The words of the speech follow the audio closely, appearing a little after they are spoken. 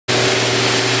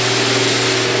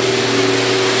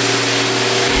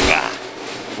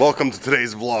Welcome to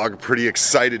today's vlog. Pretty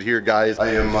excited here, guys.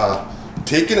 I am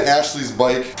taking Ashley's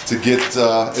bike to get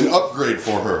an upgrade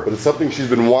for her. But it's something she's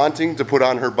been wanting to put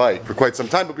on her bike for quite some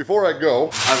time. But before I go,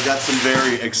 I've got some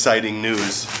very exciting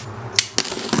news.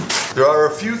 There are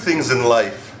a few things in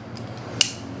life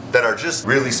that are just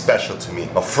really special to me.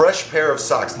 A fresh pair of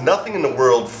socks. Nothing in the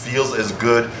world feels as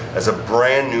good as a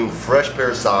brand new fresh pair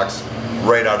of socks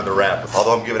right out of the wrapper.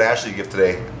 Although I'm giving Ashley a gift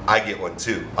today, I get one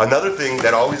too. Another thing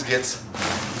that always gets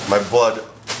my blood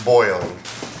boiling.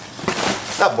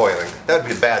 Not boiling, that would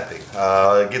be a bad thing.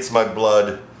 It gets my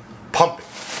blood pumping.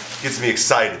 Gets me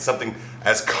excited. Something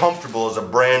as comfortable as a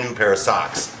brand new pair of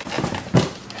socks.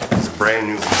 It's a brand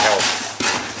new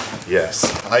helmet. Yes.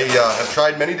 I have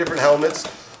tried many different helmets.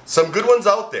 Some good ones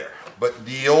out there. But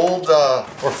the old,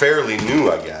 or fairly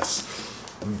new I guess,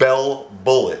 Bell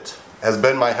Bullet has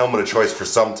been my helmet of choice for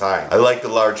some time. I like the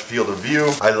large field of view.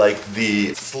 I like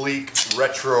the sleek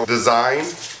retro design.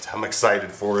 I'm excited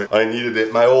for it. I needed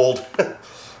it. My old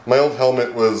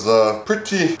helmet was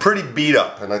pretty beat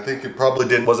up, and I think it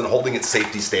probably wasn't holding its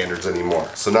safety standards anymore.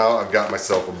 So now I've got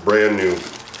myself a brand new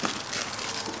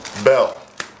Bell.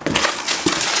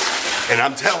 And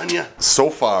I'm telling you, so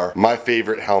far, my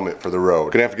favorite helmet for the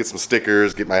road. Gonna have to get some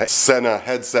stickers, get my Senna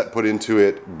headset put into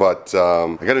it, but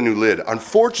I got a new lid.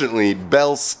 Unfortunately,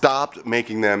 Bell stopped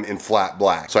making them in flat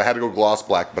black, so I had to go gloss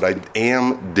black, but I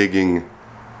am digging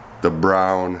the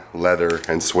brown leather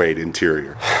and suede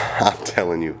interior. I'm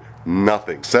telling you,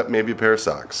 nothing, except maybe a pair of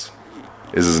socks,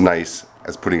 is as nice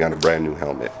as putting on a brand new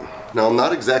helmet. Now, I'm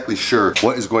not exactly sure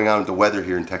what is going on with the weather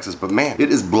here in Texas, but man,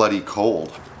 it is bloody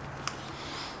cold.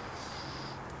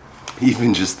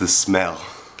 Even just the smell.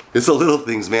 It's the little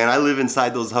things, man. I live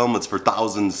inside those helmets for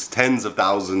thousands, tens of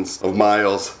thousands of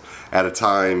miles at a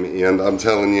time, and I'm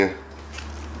telling you,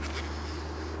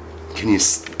 can you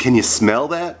smell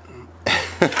that?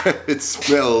 It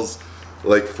smells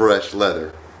like fresh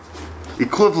leather.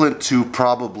 Equivalent to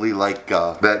probably like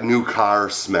that new car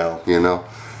smell, you know?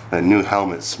 That new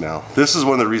helmet smell. This is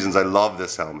one of the reasons I love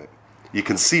this helmet. You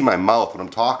can see my mouth when I'm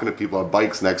talking to people on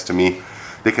bikes next to me.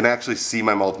 They can actually see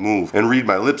my mouth move and read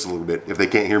my lips a little bit if they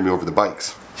can't hear me over the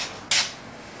bikes.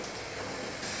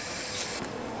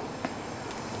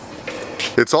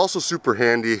 It's also super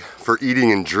handy for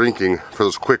eating and drinking for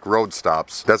those quick road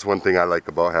stops. That's one thing I like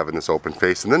about having this open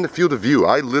face. And then the field of view.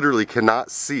 I literally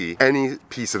cannot see any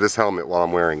piece of this helmet while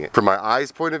I'm wearing it. From my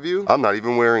eyes point of view, I'm not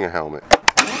even wearing a helmet.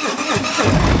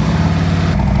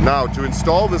 Now, to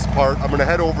install this part, I'm gonna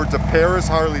head over to Paris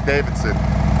Harley Davidson,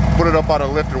 put it up on a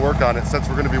lift and work on it, since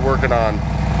we're gonna be working on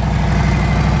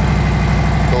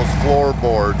those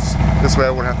floorboards. This way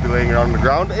I won't have to be laying it on the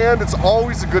ground, and it's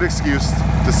always a good excuse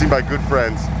to see my good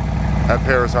friends at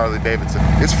Paris Harley Davidson.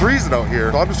 It's freezing out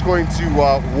here, so I'm just going to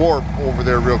warp over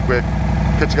there real quick.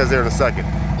 Catch you guys there in a second.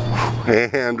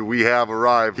 And we have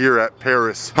arrived here at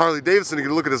Paris Harley Davidson to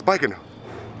get a look at this bike, and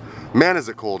man, is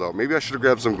it cold out. Maybe I should have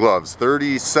grabbed some gloves.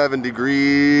 37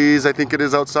 degrees, I think it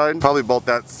is outside. Probably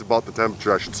that's about the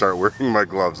temperature I should start wearing my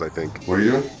gloves, I think. What are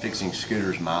you doing? Fixing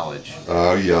Scooter's mileage.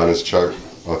 Oh, yeah, on his chart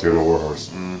out there in the Warhorse.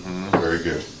 Very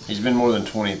good. He's been more than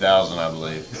 20,000, I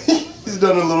believe. He's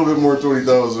done a little bit more,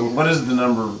 20,000. What is the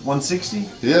number? 160?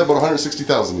 Yeah, about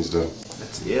 160,000 he's done.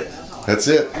 That's it. That's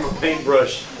it. I'm a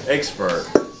paintbrush expert.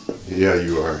 Yeah,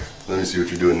 you are. Let me see what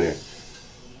you're doing there.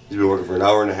 You've been working for an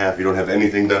hour and a half. You don't have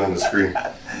anything done on the screen.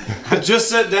 Just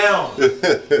sit down.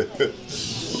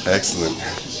 Excellent.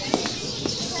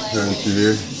 Turn through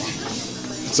here.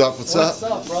 What's up? What's up? What's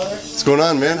up, brother? What's going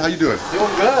on, man? How you doing?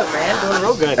 Doing good, man. Doing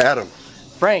real good. Adam.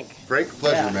 Frank. Frank,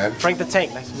 pleasure, man. Frank the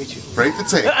Tank. Nice to meet you. Frank the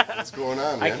Tank. What's going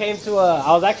on, man? I came to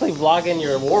I was actually vlogging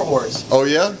your Warhorse. Oh,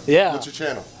 yeah? Yeah. What's your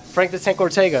channel? Frank the Tank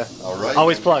Ortega. All right.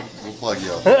 Always plug. We'll plug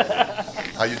you up.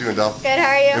 How you doing, Dom? Good, how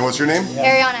are you? And what's your name?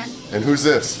 Ariana. And who's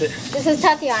this? This is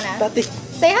Tatiana.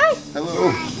 Say hi.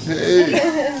 Hello. Hey.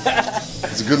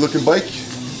 It's a good looking bike.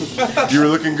 You were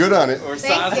looking good on it.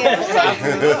 Thank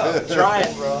you. Try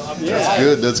it, bro. That's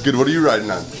good. That's good. What are you riding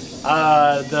on?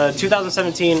 The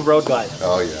 2017 Road Glide.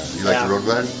 Oh, yeah. You like the Road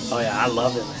Glide? Oh, yeah. I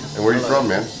love it, man. And where are you from,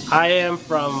 man? I am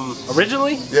from,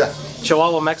 originally? Yeah.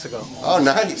 Chihuahua, Mexico. Oh,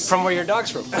 nice. From where your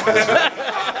dog's from.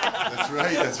 That's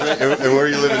right. That's right. And where are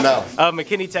you living now?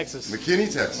 McKinney, Texas.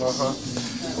 McKinney,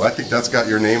 Texas. Well, I think that's got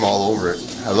your name all over it.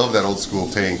 I love that old school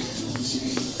tank.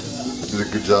 Did a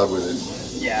good job with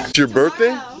it. Yeah. It's your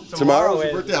birthday? Tomorrow's your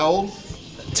is- birthday? How old?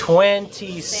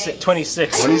 26.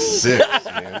 26,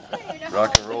 man.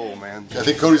 Rock and roll, man. I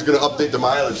think Cody's gonna update the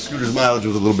mileage. Scooter's mileage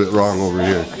was a little bit wrong over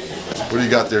here. What do you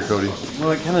got there, Cody?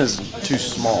 Well, it kind of is too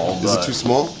small. Is it too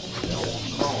small?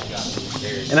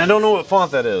 And I don't know what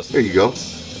font that is. There you go.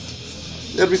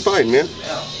 That'd be fine, man.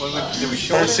 Did we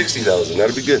short it? 160,000.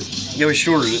 That'd be good. Yeah, we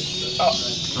shorted it.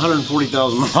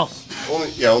 140,000 miles. Only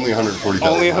 140,000.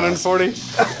 Only 140?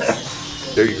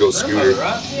 There you go, Scooter.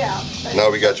 Yeah.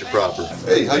 Now we got you proper.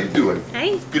 Hey, how you doing?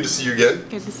 Hey, Good to see you again.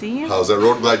 good to see you. How's that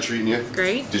road glide treating you?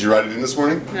 Great. Did you ride it in this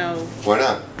morning? No, Why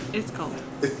not? it's cold.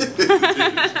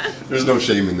 There's no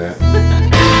shame in that.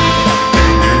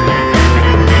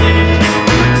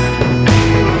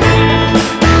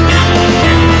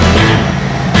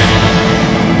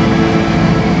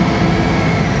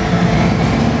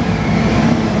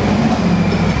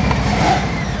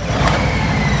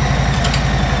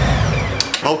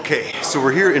 Okay, so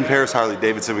we're here in Paris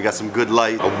Harley-Davidson. We got some good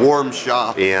light, a warm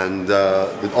shop, and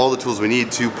all the tools we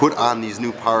need to put on these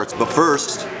new parts. But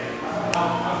first,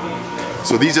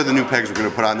 so these are the new pegs we're going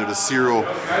to put on. They're the Zero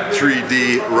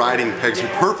 3D riding pegs.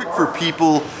 They're perfect for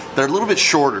people that are a little bit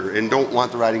shorter and don't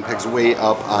want the riding pegs way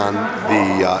up on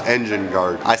the engine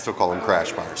guard. I still call them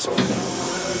crash bars.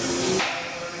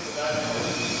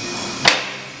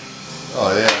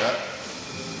 Oh yeah.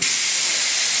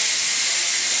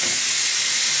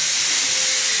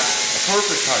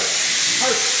 Perfect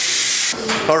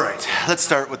height. All right, let's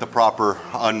start with the proper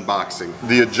unboxing.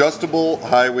 The adjustable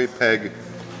highway peg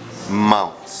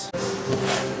mounts.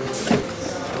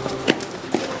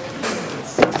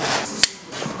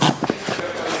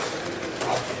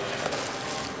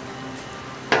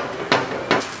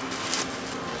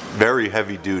 Very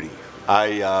heavy duty.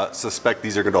 I suspect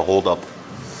these are going to hold up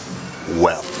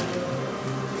well.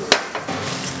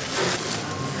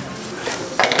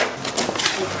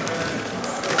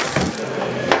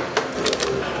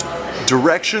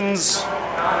 Directions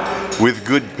with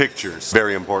good pictures,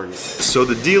 very important. So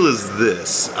the deal is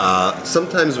this,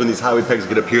 sometimes when these highway pegs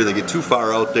get up here, they get too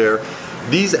far out there.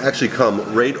 These actually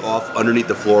come right off underneath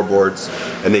the floorboards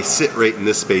and they sit right in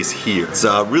this space here. It's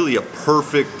really a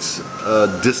perfect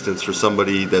distance for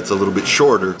somebody that's a little bit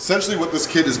shorter. Essentially what this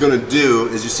kit is going to do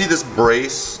is, you see this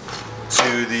brace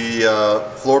to the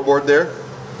floorboard there?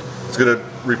 It's going to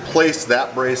replace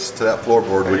that brace to that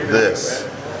floorboard with this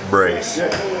brace.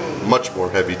 Much more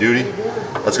heavy duty.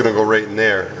 That's going to go right in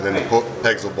there, and then the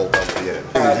pegs will bolt up the end.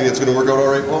 You think it's going to work out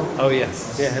all right, Paul? Oh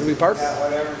yes. Yeah, it'll be perfect.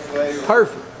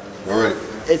 Perfect. All right.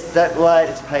 It's that light.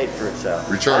 It's paid for itself.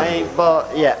 Rechargeable.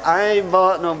 I ain't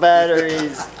bought no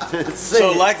batteries.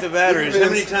 So like the batteries, how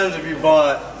many times have you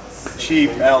bought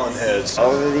cheap Allen heads?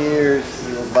 Over the years,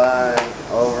 you'll buy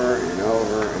over and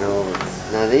over and over.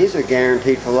 Now these are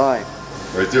guaranteed for life.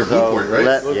 Right there, blue point,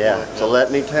 right? So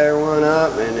let me tear one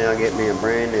up and I'll get me a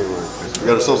brand new one. We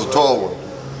got ourselves a tall one.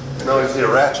 Now we just need a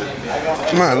ratchet.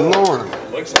 My lord.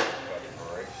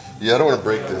 Yeah, I don't want to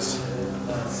break this.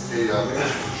 Hey, maybe I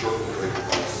should short one break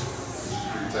this. It's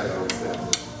pretty tight, I don't understand.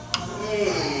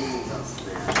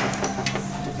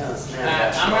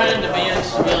 I'm ready to bench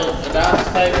the dice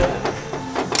table.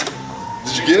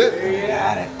 Did you get it?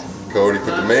 Got it. Cody,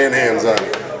 put the man hands on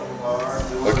it.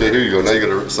 Okay, here you go. Now you got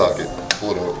a socket.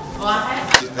 Pull it out.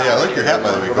 Hey, I like your hat, by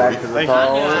the way, Cody. Thank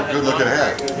It's a good looking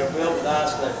hat.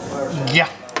 Yeah.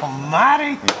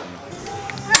 Almighty.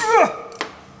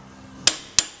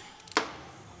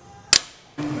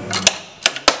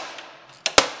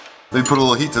 They put a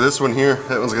little heat to this one here.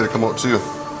 That one's gonna come out too.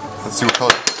 Let's see what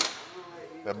color.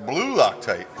 That blue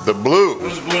Loctite. The blue.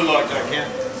 What is blue like that, Ken?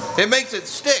 It makes it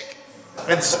stick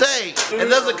and stay. It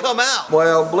doesn't come out.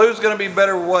 Well, blue's going to be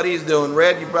better with what he's doing.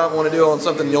 Red, you probably want to do on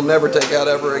something you'll never take out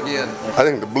ever again. I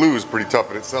think the blue is pretty tough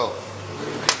in itself.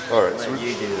 All right, so we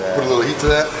You do that. put a little heat to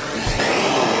that.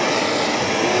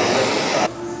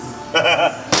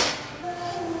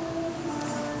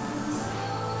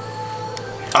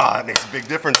 That makes a big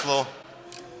difference, Lo.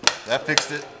 That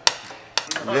fixed it.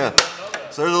 Yeah.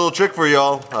 So there's a little trick for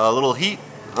y'all. A little heat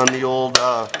on the old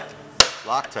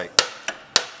Loctite.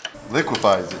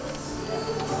 Liquefies it.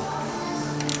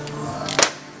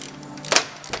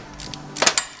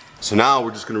 So now we're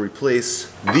just going to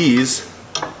replace these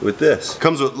with this.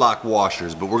 Comes with lock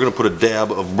washers, but we're going to put a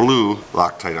dab of blue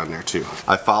Loctite on there too.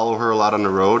 I follow her a lot on the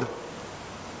road,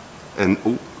 and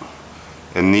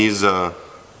these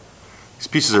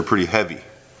pieces are pretty heavy.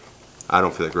 I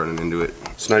don't feel like running into it.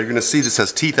 So now you're going to see this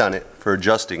has teeth on it for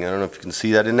adjusting. I don't know if you can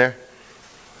see that in there,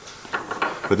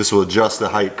 but this will adjust the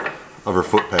height of her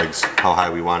foot pegs, how high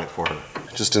we want it for her.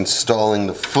 Just installing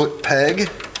the foot peg.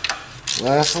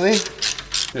 Lastly,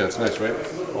 yeah, it's nice, right?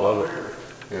 Love it.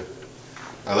 Yeah,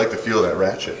 I like the feel of that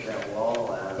ratchet.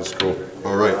 That's cool.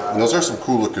 All right, and those are some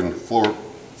cool looking foot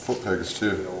pegs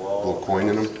too. A little coin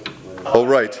in them. All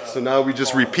right, so now we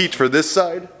just repeat for this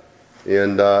side,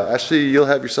 and actually you'll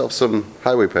have yourself some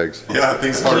highway pegs. Yeah,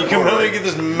 things hard. You can really get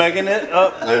this mega net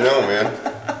up. I know, man.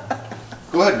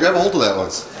 Go ahead, grab a hold of that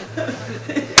once.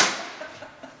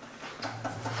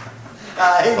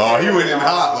 Oh, he went in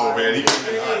hot though, man. He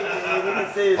came in hot.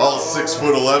 All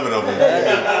 6'11" of them.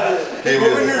 Came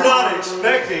When in. you're not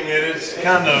expecting it, it's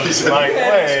kind of like, wait,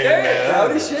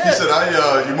 man. He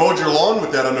said, you mowed your lawn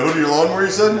with that on the hood of your lawnmower,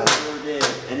 you said?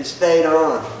 And it stayed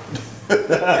on. I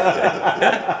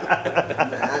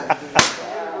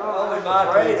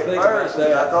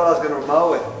thought I was going to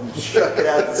mow it and chuck it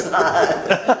outside.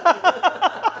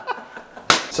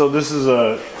 So this is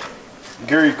a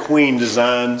Gary Queen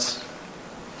Designs.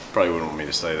 Probably wouldn't want me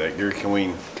to say that. Gary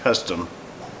Queen Custom.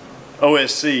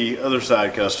 OSC, Other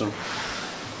Side Custom.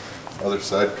 Other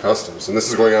Side Customs. And this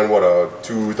is going on, what, a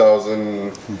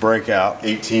 2018 Breakout.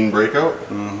 breakout?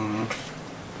 Mm-hmm.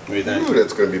 What do you think? Ooh,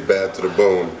 that's going to be bad to the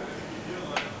bone.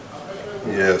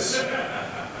 Yes.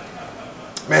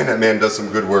 Man, that man does some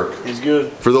good work. He's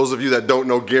good. For those of you that don't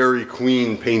know, Gary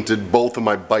Queen painted both of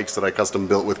my bikes that I custom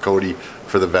built with Cody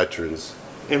for the veterans.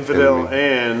 Infidel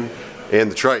and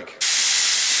the trike.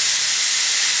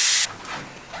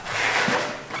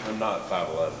 I'm not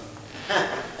 5'11".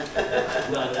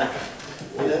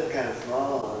 You look kind of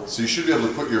small on it. So you should be able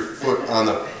to put your foot on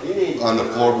the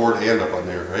floorboard and up on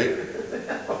there, right?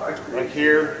 Right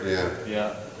here? Yeah.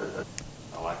 Yeah.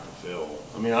 I like the feel.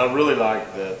 I mean, I really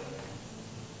like that.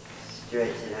 Stretch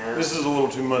it out. This is a little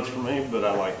too much for me, but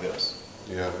I like this.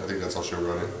 Yeah, I think that's how she'll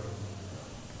run it.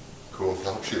 Cool.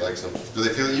 I hope she likes them. Do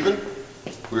they feel even?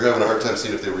 We were having a hard time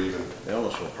seeing if they were even. They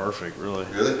almost feel perfect, really.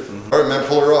 Really? Mm-hmm. All right, man,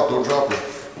 pull her off. Don't drop her.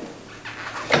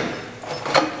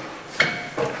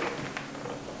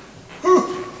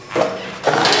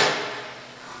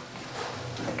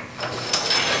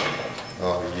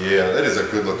 Oh, yeah, that is a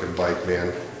good-looking bike,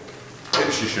 man.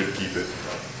 Maybe she should keep it.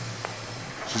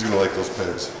 She's going to like those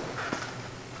pegs.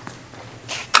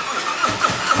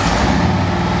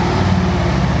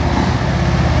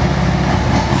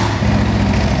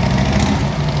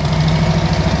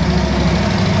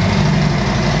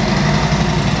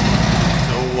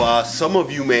 Some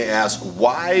of you may ask,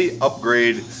 why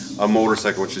upgrade a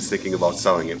motorcycle when she's thinking about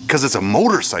selling it? Because it's a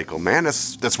motorcycle, man.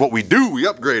 That's what we do. We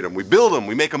upgrade them, we build them,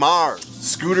 we make them ours.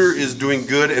 Scooter is doing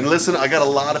good. And listen, I got a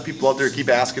lot of people out there keep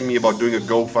asking me about doing a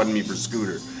GoFundMe for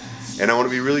Scooter. And I want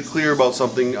to be really clear about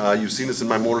something. You've seen this in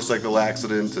my motorcycle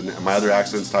accident and my other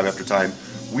accidents time after time.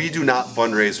 We do not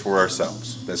fundraise for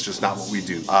ourselves. That's just not what we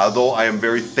do. Though I am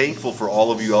very thankful for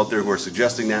all of you out there who are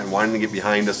suggesting that and wanting to get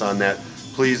behind us on that.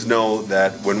 Please know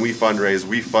that when we fundraise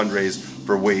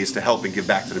for ways to help and give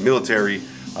back to the military.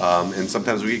 And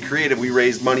sometimes we get creative. We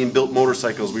raised money and built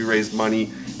motorcycles. We raised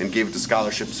money and gave it to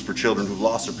scholarships for children who've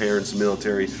lost their parents in the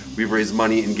military. We've raised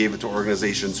money and gave it to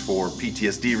organizations for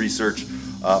PTSD research,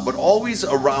 but always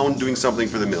around doing something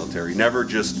for the military, never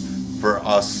just for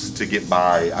us to get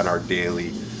by on our daily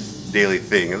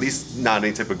thing, at least not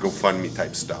any type of GoFundMe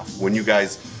type stuff. When you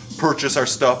guys purchase our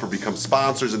stuff or become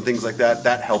sponsors and things like that,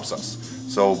 that helps us.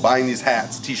 So buying these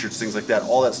hats, t-shirts, things like that,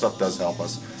 all that stuff does help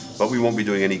us. But we won't be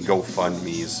doing any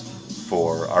GoFundMes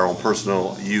for our own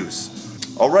personal use.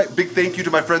 All right, big thank you to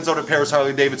my friends out at Paris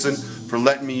Harley-Davidson for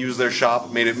letting me use their shop.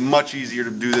 It made it much easier to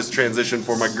do this transition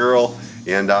for my girl.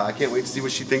 And I can't wait to see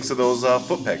what she thinks of those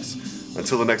foot pegs.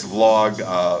 Until the next vlog,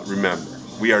 remember,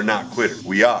 we are not quitters.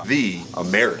 We are the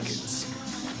Americans.